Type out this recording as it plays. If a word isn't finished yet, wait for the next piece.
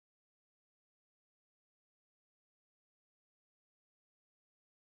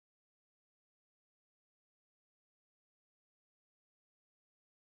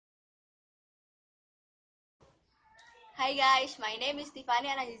Hi guys, my name is Tiffany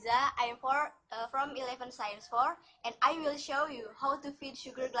Ainun A. I am from 11 Science 4 and I will show you how to feed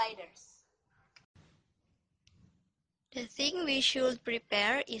sugar gliders. The thing we should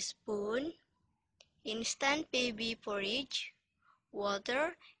prepare is spoon, instant baby porridge,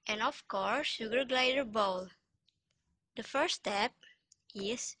 water, and of course sugar glider bowl. The first step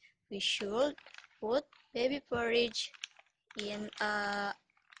is we should put baby porridge in a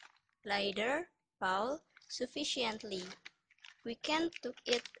glider bowl sufficiently. We can't cook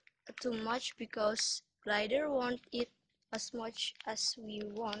it too much because glider won't eat as much as we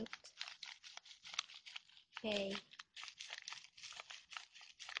want. Okay.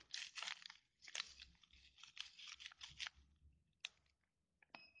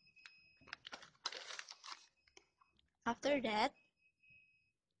 After that,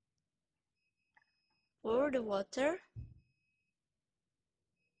 pour the water.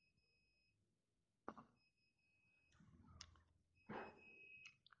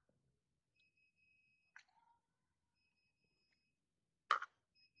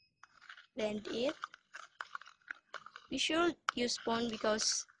 Blend it. We should use spoon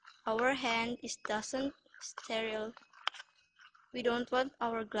because our hand doesn't sterile. We don't want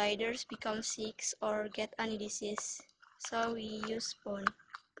our gliders become sick or get any disease, so we use spoon.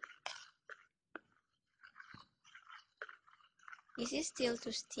 This is still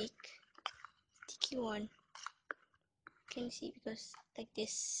too sticky one. You can see because like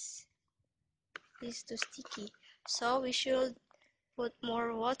this is too sticky, so we should put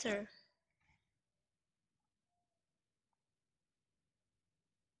more water.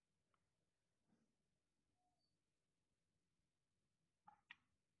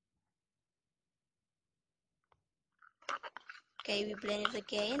 Okay, we blend it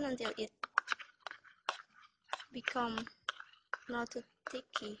again until it become not too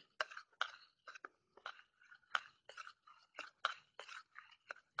sticky.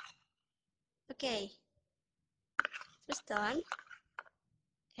 Okay, it's done.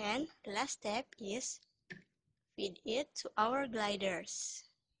 And the last step is feed it to our gliders.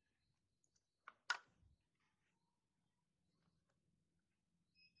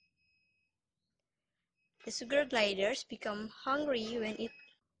 The sugar gliders become hungry when it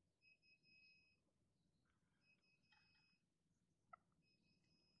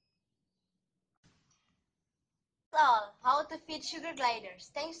That's all how to feed sugar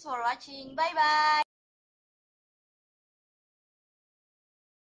gliders. Thanks for watching. Bye bye.